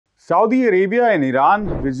Saudi Arabia and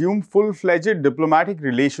Iran resumed full-fledged diplomatic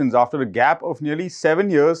relations after a gap of nearly 7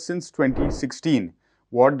 years since 2016.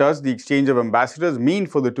 What does the exchange of ambassadors mean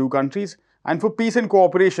for the two countries and for peace and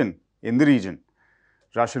cooperation in the region?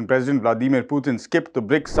 Russian President Vladimir Putin skipped the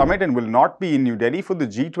BRICS summit and will not be in New Delhi for the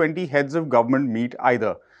G20 heads of government meet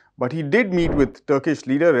either. But he did meet with Turkish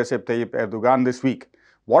leader Recep Tayyip Erdogan this week.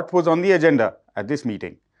 What was on the agenda at this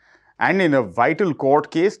meeting? And in a vital court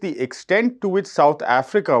case, the extent to which South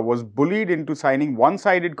Africa was bullied into signing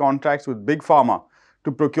one-sided contracts with Big Pharma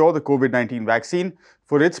to procure the COVID-19 vaccine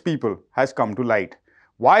for its people has come to light.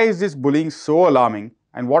 Why is this bullying so alarming,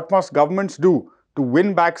 and what must governments do to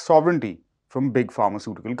win back sovereignty from big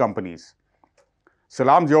pharmaceutical companies?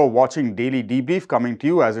 Salams, you're watching Daily Debrief, coming to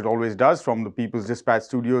you as it always does from the People's Dispatch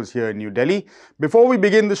studios here in New Delhi. Before we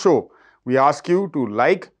begin the show, we ask you to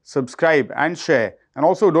like, subscribe and share. And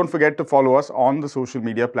also don't forget to follow us on the social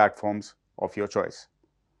media platforms of your choice.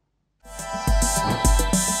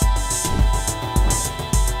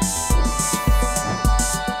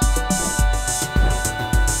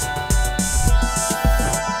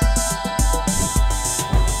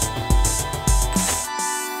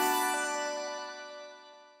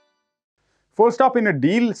 First up, in a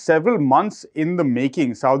deal several months in the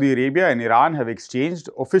making, Saudi Arabia and Iran have exchanged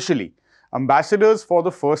officially ambassadors for the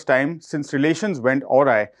first time since relations went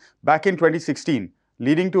awry back in 2016,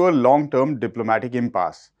 leading to a long-term diplomatic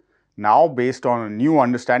impasse. Now, based on a new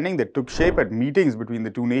understanding that took shape at meetings between the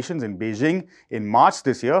two nations in Beijing in March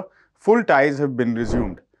this year, full ties have been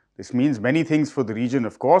resumed. This means many things for the region,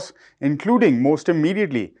 of course, including, most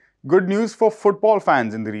immediately, good news for football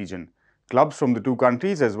fans in the region. Clubs from the two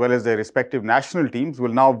countries, as well as their respective national teams,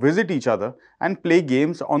 will now visit each other and play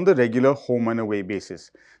games on the regular home and away basis.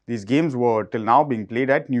 These games were till now being played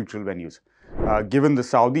at neutral venues. Given the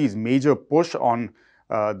Saudis' major push on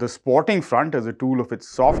the sporting front as a tool of its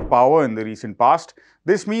soft power in the recent past,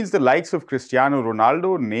 this means the likes of Cristiano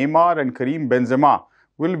Ronaldo, Neymar and Karim Benzema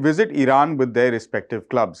will visit Iran with their respective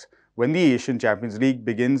clubs when the Asian Champions League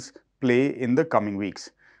begins play in the coming weeks.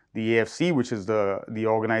 The AFC, which is the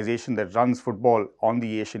organization that runs football on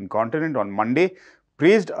the Asian continent, on Monday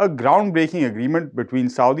praised a groundbreaking agreement between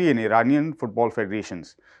Saudi and Iranian football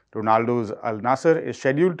federations. Ronaldo's Al Nassr is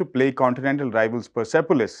scheduled to play continental rivals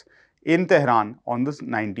Persepolis in Tehran on the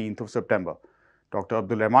 19th of September. Dr.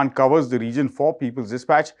 Abdul Rahman covers the region for People's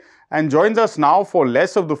Dispatch and joins us now for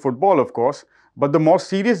less of the football, of course, but the more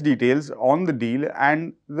serious details on the deal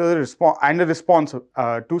and the response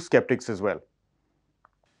to skeptics as well.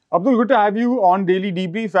 Abdul, good to have you on Daily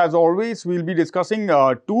Debrief. As always, we'll be discussing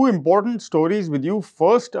two important stories with you.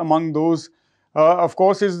 First among those, of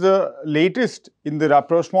course, is the latest in the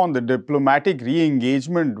rapprochement, the diplomatic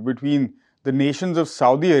re-engagement between the nations of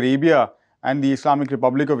Saudi Arabia and the Islamic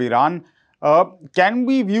Republic of Iran. Can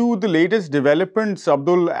we view the latest developments,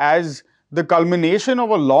 Abdul, as the culmination of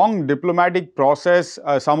a long diplomatic process,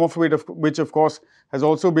 some of which, of course, has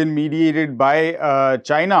also been mediated by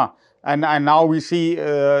China? And now we see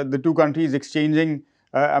the two countries exchanging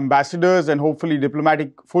ambassadors and hopefully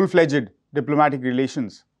full-fledged diplomatic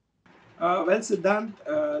relations. Well, Siddhant,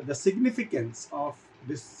 the significance of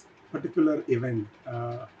this particular event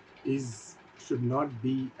should not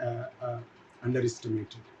be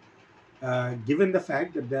underestimated. Given the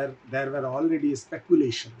fact that there were already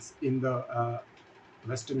speculations in the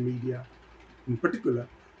Western media, in particular,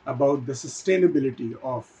 about the sustainability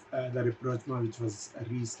of the rapprochement which was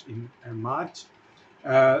reached in March.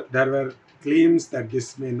 There were claims that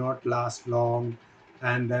this may not last long,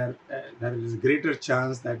 and there is a greater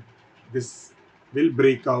chance that this will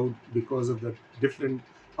break out because of the different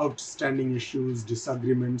outstanding issues,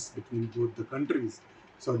 disagreements between both the countries,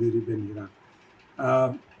 Saudi Arabia and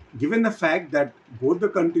Iran. Given the fact that both the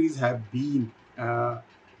countries have been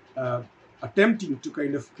attempting to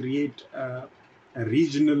kind of create a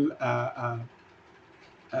regional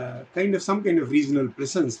some kind of regional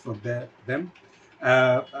presence for them,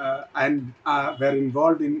 and were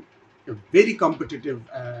involved in a very competitive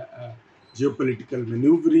geopolitical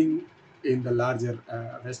maneuvering in the larger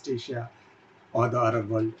West Asia or the Arab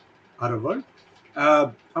world.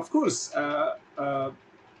 Of course,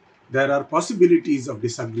 there are possibilities of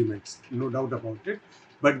disagreements, no doubt about it.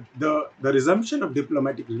 But the resumption of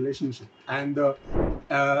diplomatic relationship and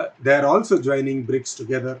they are also joining BRICS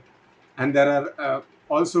together, and there are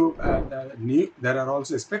also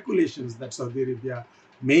speculations that Saudi Arabia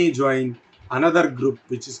may join another group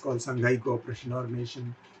which is called Shanghai Cooperation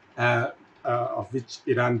Organization, of which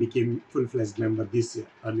Iran became full-fledged member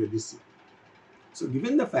earlier this year. So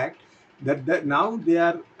given the fact that now they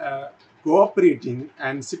are cooperating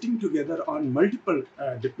and sitting together on multiple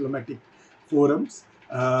diplomatic forums,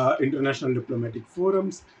 international diplomatic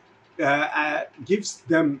forums, gives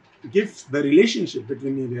the relationship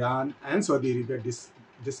between Iran and Saudi Arabia,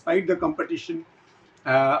 despite the competition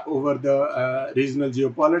over the regional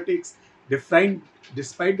geopolitics, defined,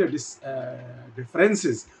 despite the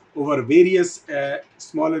differences over various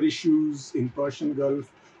smaller issues in Persian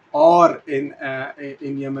Gulf or in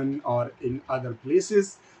Yemen or in other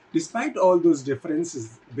places. Despite all those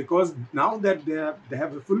differences, because now that they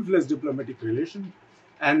have a full-fledged diplomatic relation,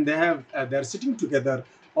 and they're sitting together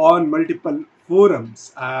on multiple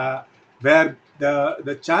forums where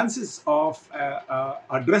the chances of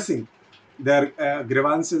addressing their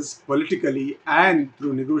grievances politically and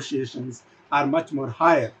through negotiations are much more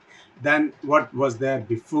higher than what was there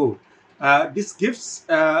before. This gives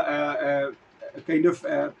kind of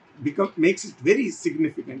makes it very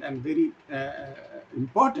significant and very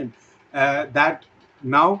important that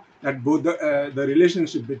now that both the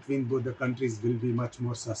relationship between both the countries will be much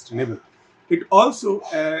more sustainable. It also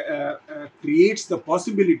creates the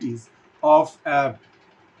possibilities of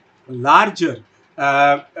larger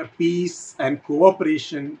peace and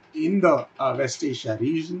cooperation in the West Asia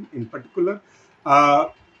region in particular, uh,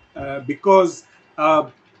 because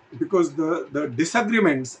the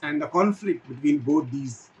disagreements and the conflict between both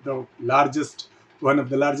these, the largest, one of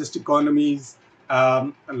the largest economies,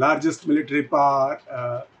 largest military power,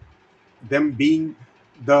 them being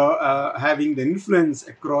the having the influence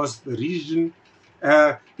across the region.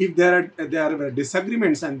 If there were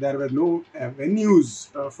disagreements and there were no venues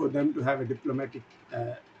for them to have a diplomatic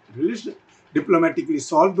relation, diplomatically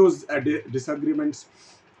solve those disagreements,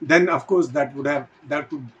 then of course that would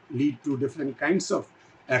lead to different kinds of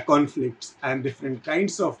conflicts and different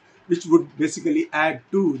kinds of, which would basically add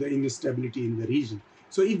to the instability in the region.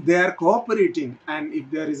 So if they are cooperating and if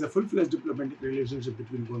there is a full-fledged diplomatic relationship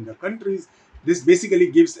between both the countries, this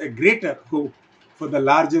basically gives a greater hope for the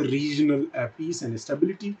larger regional peace and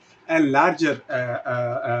stability, and larger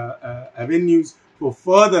avenues for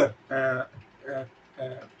further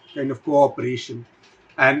kind of cooperation,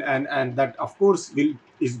 and that of course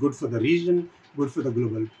is good for the region, good for the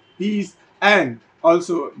global peace, and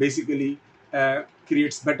also basically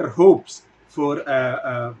creates better hopes for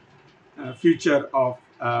future of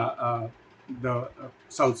the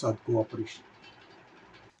South-South cooperation.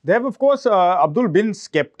 There have, of course, Abdul, been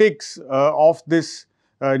skeptics of this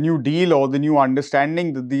new deal or the new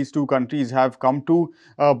understanding that these two countries have come to,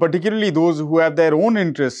 particularly those who have their own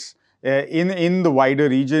interests in the wider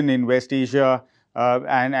region in West Asia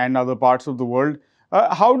and other parts of the world.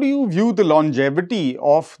 How do you view the longevity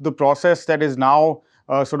of the process that is now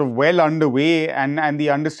sort of well underway, and the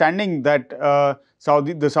understanding that the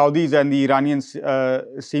Saudis and the Iranians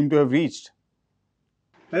seem to have reached?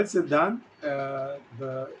 Well, Siddhant,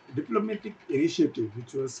 the diplomatic initiative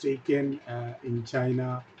which was taken in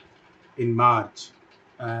China in March,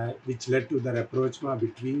 which led to the rapprochement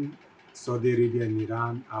between Saudi Arabia and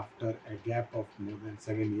Iran after a gap of more than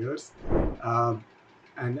 7 years, uh,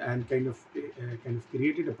 and kind of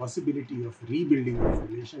created a possibility of rebuilding of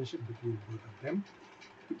relationship between both of them,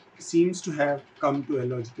 seems to have come to a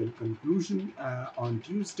logical conclusion on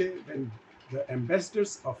Tuesday, when the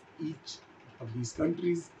ambassadors of each of these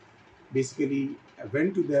countries basically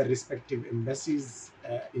went to their respective embassies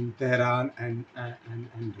in Tehran and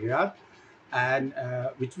Riyadh, and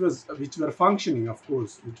which were functioning, of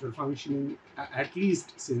course, which were functioning at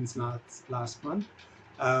least since last month,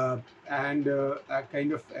 and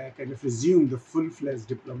kind of resume the full-fledged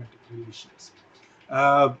diplomatic relations.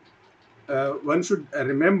 Uh, one should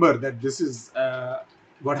remember that this is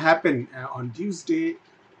what happened on Tuesday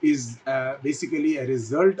is basically a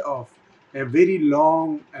result of a very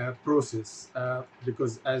long process,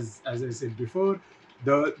 because as I said before,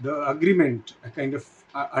 the agreement, a kind of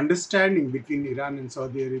understanding between Iran and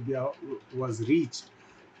Saudi Arabia was reached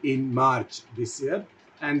in March this year,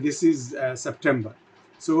 and this is September.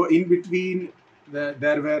 So in between,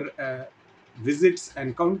 there were visits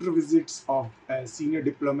and counter visits of senior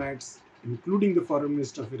diplomats, including the foreign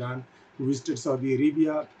minister of Iran, who visited Saudi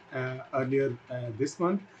Arabia earlier this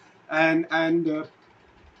month, and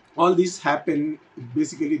all this happened.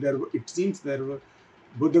 Basically, it seems there were,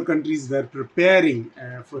 both the countries were preparing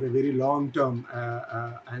for a very long-term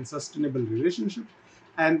and sustainable relationship,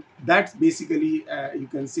 and that's basically, you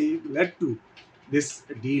can say, led to this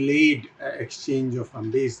delayed exchange of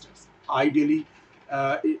ambassadors. Ideally,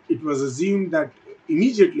 it was assumed that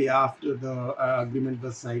immediately after the agreement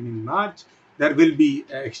was signed in March, there will be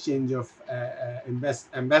exchange of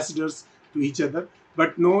ambassadors to each other.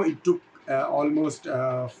 But no, it took almost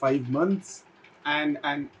 5 months, and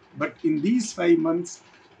but in these 5 months,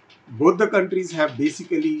 both the countries have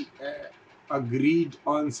basically agreed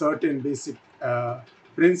on certain basic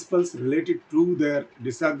principles related to their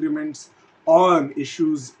disagreements on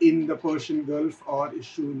issues in the Persian Gulf or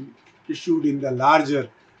issued in the larger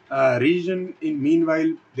region. In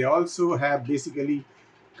meanwhile, they also have basically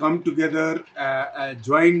come together,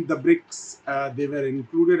 joined the BRICS. They were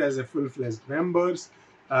included as a full-fledged members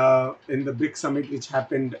in the BRICS summit, which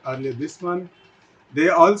happened earlier this month. They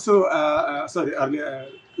also, earlier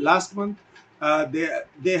last month,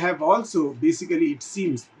 they have also basically, it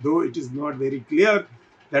seems, though it is not very clear,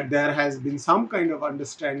 that there has been some kind of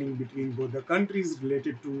understanding between both the countries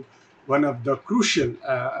related to one of the crucial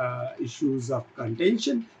issues of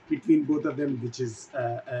contention between both of them, which is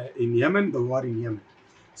in Yemen, the war in Yemen.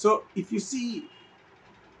 So if you see,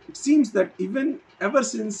 it seems that even ever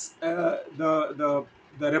since the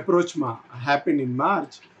rapprochement happened in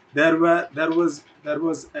March, there was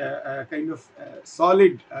a kind of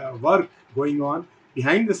solid work going on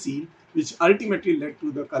behind the scene, which ultimately led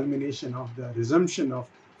to the culmination of the resumption of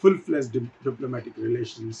full-fledged diplomatic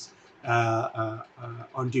relations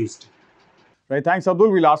on Tuesday. Right. Thanks,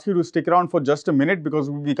 Abdul. We'll ask you to stick around for just a minute because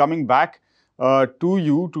we'll be coming back to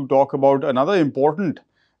you to talk about another important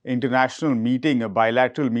international meeting, a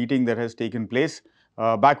bilateral meeting that has taken place.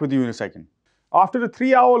 Back with you in a second. After a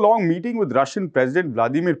 3-hour-long meeting with Russian President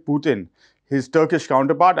Vladimir Putin, his Turkish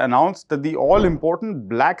counterpart announced that the all-important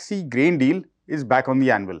Black Sea grain deal is back on the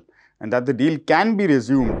anvil and that the deal can be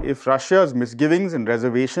resumed if Russia's misgivings and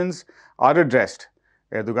reservations are addressed.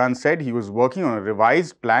 Erdogan said he was working on a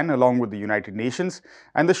revised plan along with the United Nations,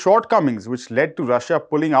 and the shortcomings which led to Russia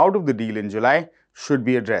pulling out of the deal in July should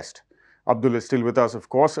be addressed. Abdul is still with us, of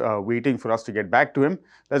course, waiting for us to get back to him.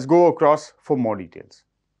 Let's go across for more details.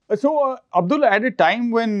 So, Abdul, at a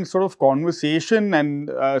time when sort of conversation and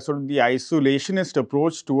sort of the isolationist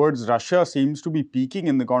approach towards Russia seems to be peaking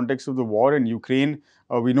in the context of the war in Ukraine,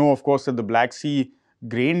 we know, of course, that the Black Sea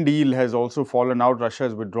grain deal has also fallen out. Russia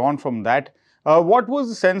has withdrawn from that. What was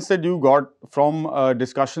the sense that you got from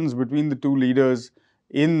discussions between the two leaders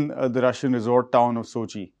in the Russian resort town of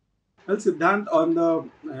Sochi? Well, Siddhant, on the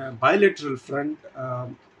bilateral front,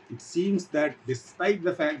 it seems that despite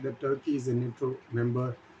the fact that Turkey is a NATO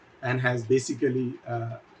member and has basically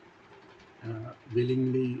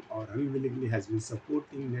willingly or unwillingly has been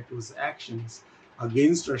supporting NATO's actions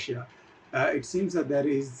against Russia, it seems that there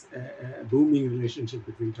is a booming relationship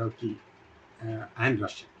between Turkey and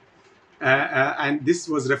Russia. And this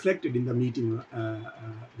was reflected in the meeting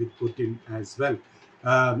with Putin as well.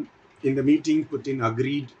 In the meeting, Putin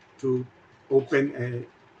agreed to open a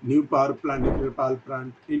new nuclear power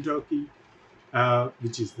plant in Turkey,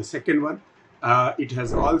 which is the second one. It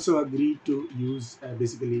has also agreed to use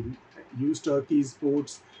Turkey's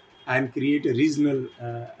ports and create a regional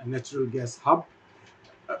natural gas hub,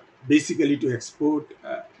 basically to export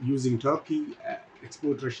using Turkey,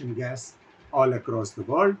 export Russian gas all across the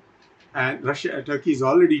world. And Turkey is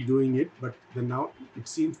already doing it, but now it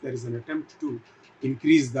seems there is an attempt to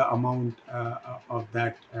increase the amount of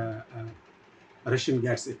that Russian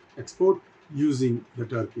gas export using the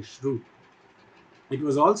Turkish route. It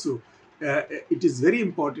was also, it is very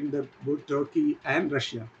important that both Turkey and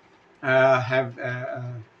Russia have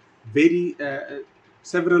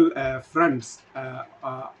several fronts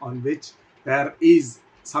on which there is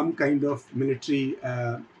some kind of military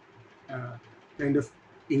kind of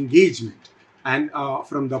engagement, and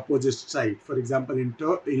from the opposite side. For example, in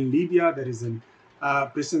Libya, there is a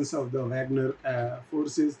presence of the Wagner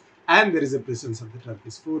forces, and there is a presence of the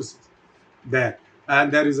Turkish forces there.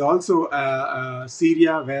 And there is also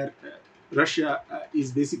Syria, where Russia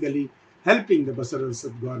is basically helping the Bashar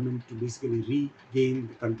al-Assad government to basically regain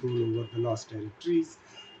the control over the lost territories.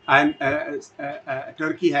 And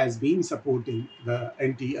Turkey has been supporting the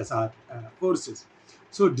anti-Assad forces.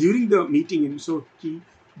 So during the meeting in Sochi,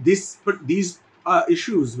 these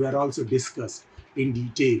issues were also discussed in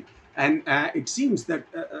detail. And it seems that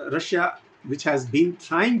Russia, which has been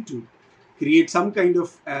trying to create some kind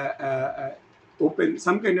of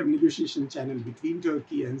negotiation channel between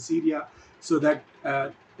Turkey and Syria, so that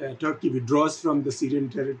Turkey withdraws from the Syrian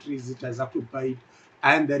territories it has occupied,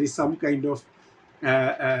 and there is some kind of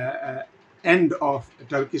end of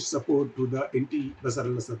Turkish support to the anti-Bashar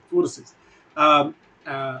al-Assad forces.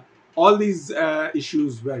 All these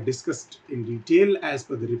issues were discussed in detail as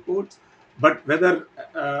per the reports, but whether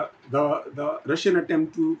the Russian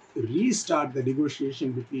attempt to restart the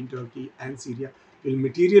negotiation between Turkey and Syria will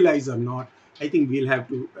materialize or not, I think we'll have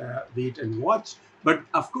to wait and watch. But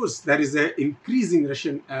of course, there is an increasing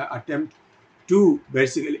Russian attempt to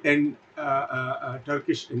basically end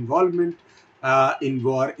Turkish involvement in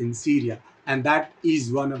war in Syria. And that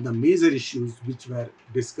is one of the major issues which were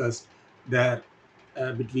discussed there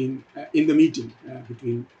between in the meeting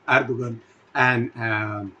between Erdogan and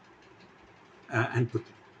Putin.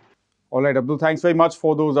 All right, Abdul, thanks very much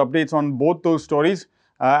for those updates on both those stories.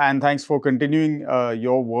 And thanks for continuing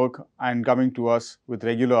your work and coming to us with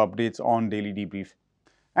regular updates on Daily Debrief.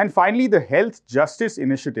 And finally, the Health Justice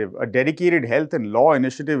Initiative, a dedicated health and law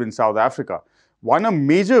initiative in South Africa, won a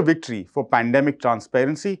major victory for pandemic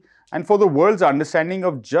transparency and for the world's understanding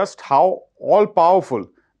of just how all-powerful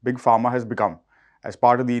Big Pharma has become. As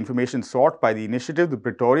part of the information sought by the initiative, the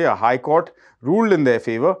Pretoria High Court ruled in their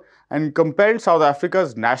favor and compelled South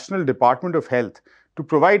Africa's National Department of Health to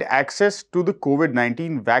provide access to the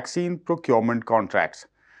COVID-19 vaccine procurement contracts.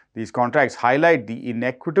 These contracts highlight the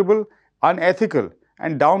inequitable, unethical,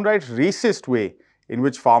 and downright racist way in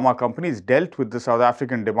which pharma companies dealt with the South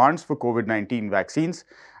African demands for COVID-19 vaccines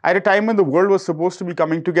at a time when the world was supposed to be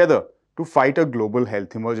coming together to fight a global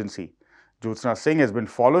health emergency. Jyotsna Singh has been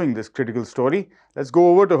following this critical story. Let's go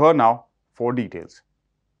over to her now for details.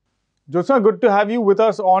 Jyotsna, good to have you with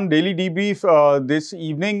us on Daily Debrief this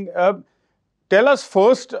evening. Tell us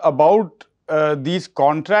first about these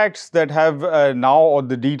contracts that have now, or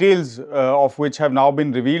the details of which have now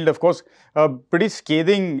been revealed. Of course, a pretty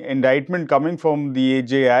scathing indictment coming from the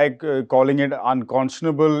AJI, calling it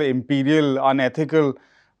unconscionable, imperial, unethical,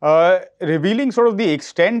 revealing sort of the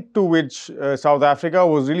extent to which South Africa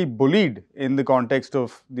was really bullied in the context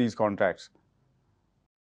of these contracts.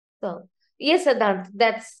 So, yes, Siddhant,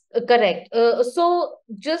 that's correct. So,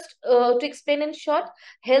 just to explain in short,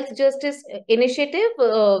 Health Justice Initiative,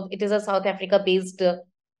 it is a South Africa-based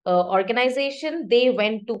organization. They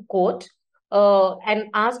went to court and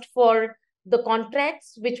asked for the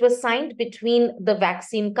contracts which were signed between the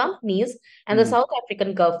vaccine companies and the South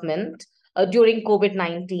African government during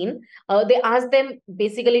COVID-19. They asked them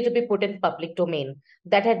basically to be put in public domain.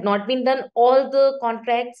 That had not been done. All the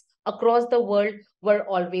contracts across the world were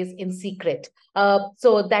always in secret.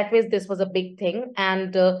 So that was, this was a big thing.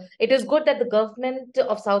 And it is good that the government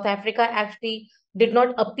of South Africa actually did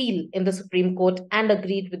not appeal in the Supreme Court and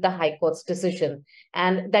agreed with the High Court's decision.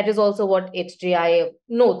 And that is also what HJI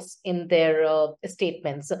notes in their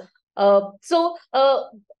statements.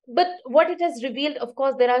 But what it has revealed, of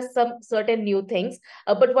course, there are some certain new things,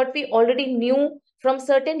 but what we already knew from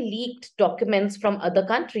certain leaked documents from other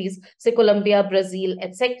countries, say Colombia, Brazil,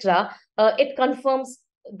 etc., it confirms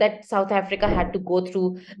that South Africa had to go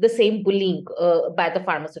through the same bullying by the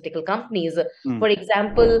pharmaceutical companies. For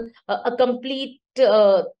example, a complete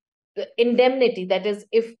indemnity, that is,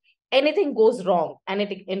 if anything goes wrong and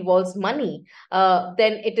it involves money,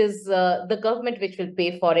 then it is the government which will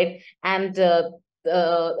pay for it, and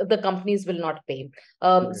the companies will not pay.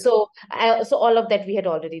 So all of that we had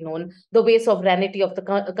already known. The way sovereignty of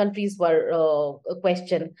the countries were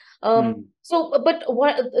questioned. So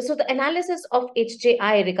the analysis of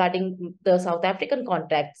HJI regarding the South African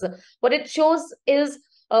contracts, what it shows is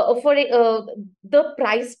for the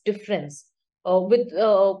price difference with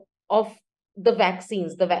of the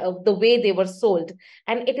vaccines, the way they were sold,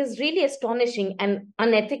 and it is really astonishing and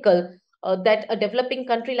unethical that a developing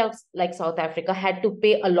country like South Africa had to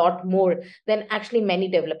pay a lot more than actually many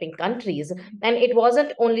developing countries. And it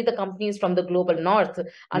wasn't only the companies from the global north,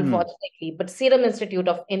 unfortunately, but Serum Institute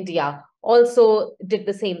of India also did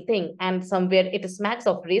the same thing. And somewhere it smacks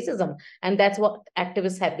of racism. And that's what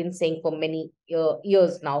activists have been saying for many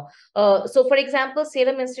years now. So, for example,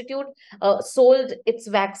 Serum Institute sold its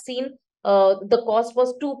vaccine. The cost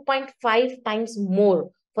was 2.5 times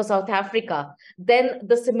more for South Africa than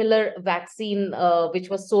the similar vaccine which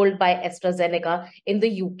was sold by AstraZeneca in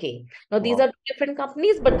the UK. Now, these are different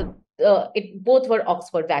companies, but both were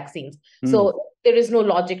Oxford vaccines. So there is no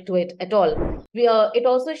logic to it at all. It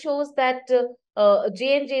also shows that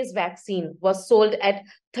J&J's vaccine was sold at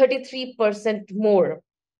 33% more.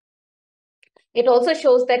 It also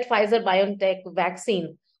shows that Pfizer-BioNTech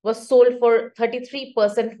vaccine was sold for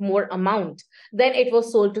 33% more amount than it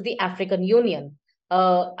was sold to the African Union.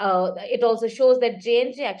 It also shows that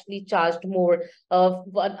J&J actually charged more,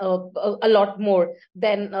 a lot more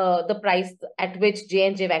than the price at which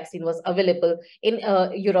J&J vaccine was available in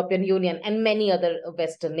European Union and many other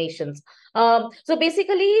Western nations. So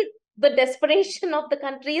basically, the desperation of the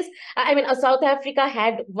countries. I mean, South Africa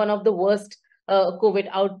had one of the worst COVID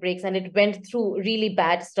outbreaks, and it went through really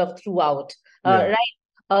bad stuff throughout, right?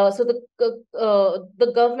 So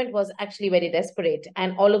the government was actually very desperate,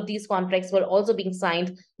 and all of these contracts were also being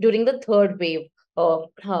signed during the third wave.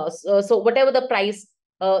 So whatever the price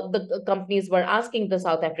the companies were asking, the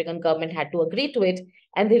South African government had to agree to it,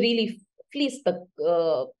 and they really fleeced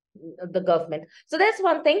the the government. So that's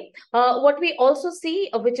one thing. What we also see,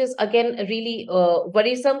 which is again really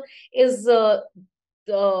worrisome, is the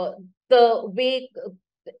way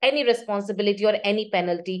any responsibility or any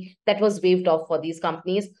penalty that was waived off for these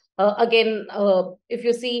companies. Again, if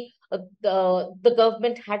you see, the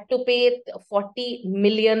government had to pay $40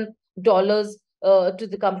 million to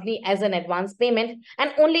the company as an advance payment,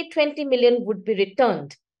 and only 20 million would be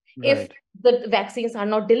returned if Right. the vaccines are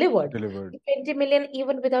not delivered. Delivered. 20 million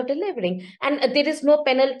even without delivering. And there is no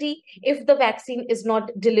penalty if the vaccine is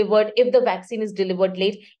not delivered, if the vaccine is delivered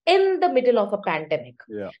late in the middle of a pandemic.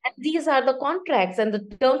 Yeah. And these are the contracts and the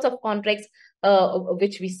terms of contracts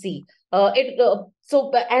which we see.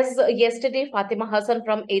 So as yesterday, Fatima Hassan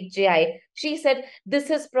from HJI, she said this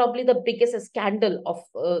is probably the biggest scandal of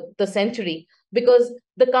the century, because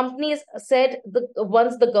the companies said that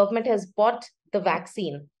once the government has bought the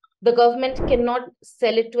vaccine, the government cannot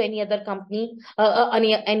sell it to any other company,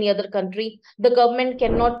 any other country. The government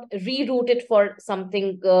cannot reroute it for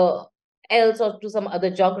something else or to some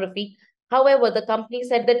other geography. However, the company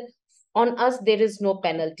said that on us there is no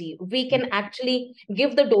penalty. We can actually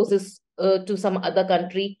give the doses to some other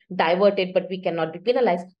country, divert it, but we cannot be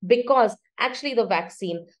penalized, because actually the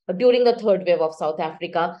vaccine during the third wave of South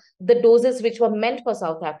Africa, the doses which were meant for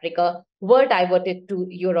South Africa were diverted to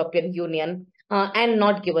European Union and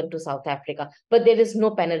not given to South Africa. But there is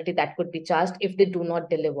no penalty that could be charged if they do not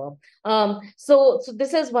deliver. So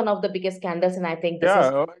this is one of the biggest scandals, and I think this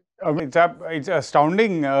is. I mean, it's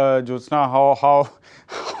astounding, Jyotsna,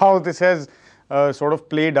 how this has sort of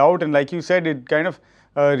played out, and like you said, it kind of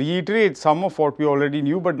reiterates some of what we already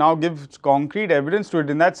knew, but now gives concrete evidence to it.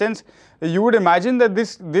 In that sense, you would imagine that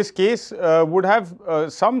this case would have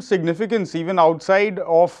some significance even outside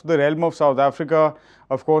of the realm of South Africa,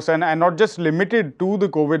 of course, and not just limited to the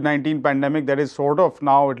COVID-19 pandemic that is sort of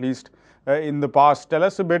now at least in the past. Tell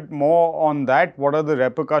us a bit more on that. What are the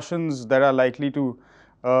repercussions that are likely to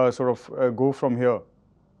sort of go from here?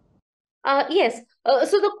 Yes.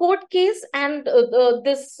 So the court case and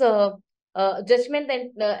this judgment,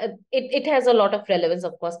 and it has a lot of relevance,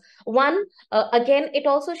 of course. One, again, it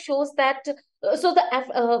also shows that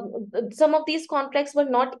some of these contracts were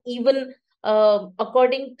not even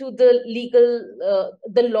according to the legal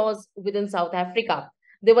the laws within South Africa.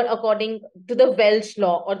 They were according to the Welsh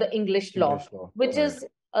law or the English law, which right. is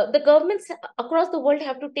the governments across the world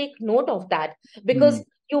have to take note of that, because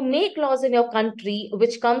you make laws in your country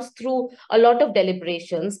which comes through a lot of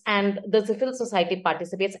deliberations, and the civil society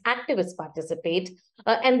participates, activists participate,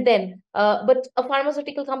 but a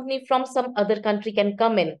pharmaceutical company from some other country can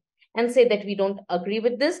come in and say that we don't agree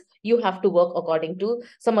with this. You have to work according to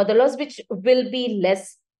some other laws which will be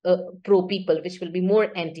less pro people, which will be more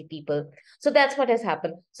anti people. So that's what has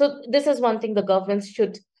happened. So this is one thing the governments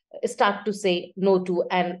should start to say no to,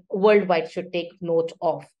 and worldwide should take note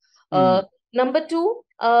of. Number two,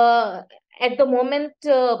 at the moment,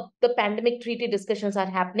 the pandemic treaty discussions are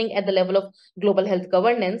happening at the level of global health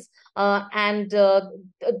governance, and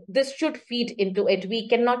this should feed into it. We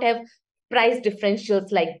cannot have price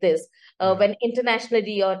differentials like this when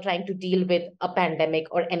internationally you're trying to deal with a pandemic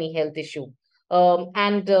or any health issue.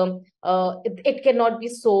 It cannot be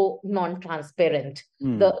so non-transparent.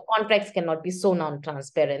 The contracts cannot be so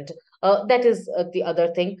non-transparent. That is the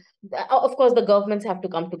other thing. Of course, the governments have to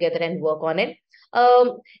come together and work on it.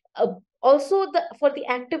 Also, for the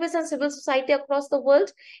activists and civil society across the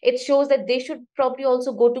world, it shows that they should probably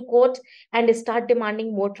also go to court and start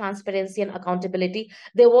demanding more transparency and accountability.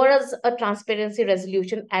 There was a transparency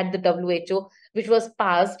resolution at the WHO, which was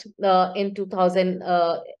passed in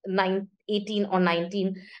 2018 or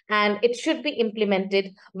 19, and it should be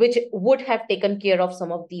implemented, which would have taken care of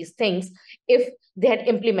some of these things if they had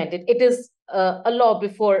implemented. It is a law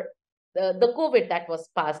before the COVID that was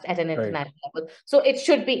passed at an international level. So it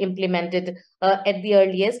should be implemented at the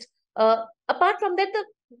earliest. Apart from that,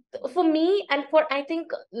 for me and for, I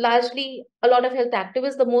think, largely a lot of health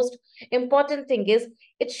activists, the most important thing is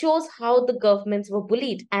it shows how the governments were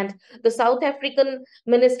bullied. And the South African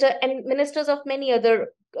minister and ministers of many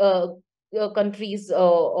other countries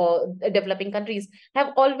or developing countries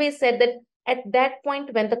have always said that at that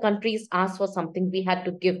point when the countries asked for something, we had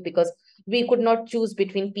to give, because we could not choose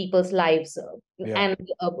between people's lives and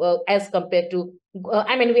as compared to,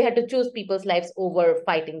 we had to choose people's lives over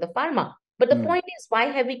fighting the pharma. But the point is, why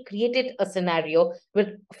have we created a scenario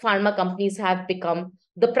where pharma companies have become,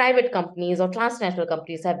 the private companies or transnational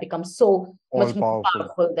companies have become so much more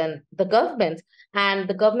powerful than the governments, and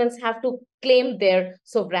the governments have to claim their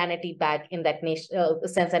sovereignty back in that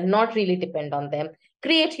sense and not really depend on them.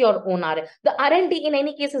 Create your own R&D. The R&D in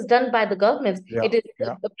any case is done by the governments. It is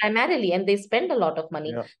primarily, and they spend a lot of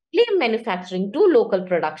money. Claim manufacturing, do local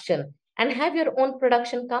production, and have your own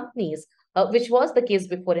production companies, which was the case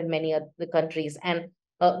before in many other countries. And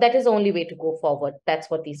that is the only way to go forward. That's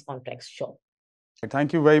what these contracts show.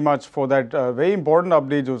 Thank you very much for that very important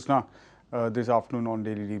update, Jyotsna, this afternoon on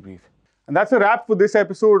Daily Debrief. And that's a wrap for this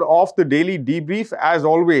episode of the Daily Debrief. As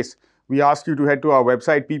always, we ask you to head to our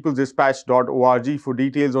website, peoplesdispatch.org, for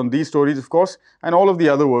details on these stories, of course, and all of the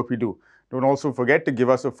other work we do. Don't also forget to give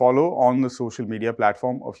us a follow on the social media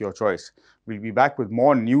platform of your choice. We'll be back with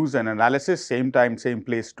more news and analysis, same time, same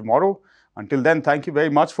place tomorrow. Until then, thank you very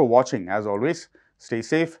much for watching. As always, stay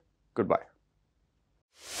safe. Goodbye.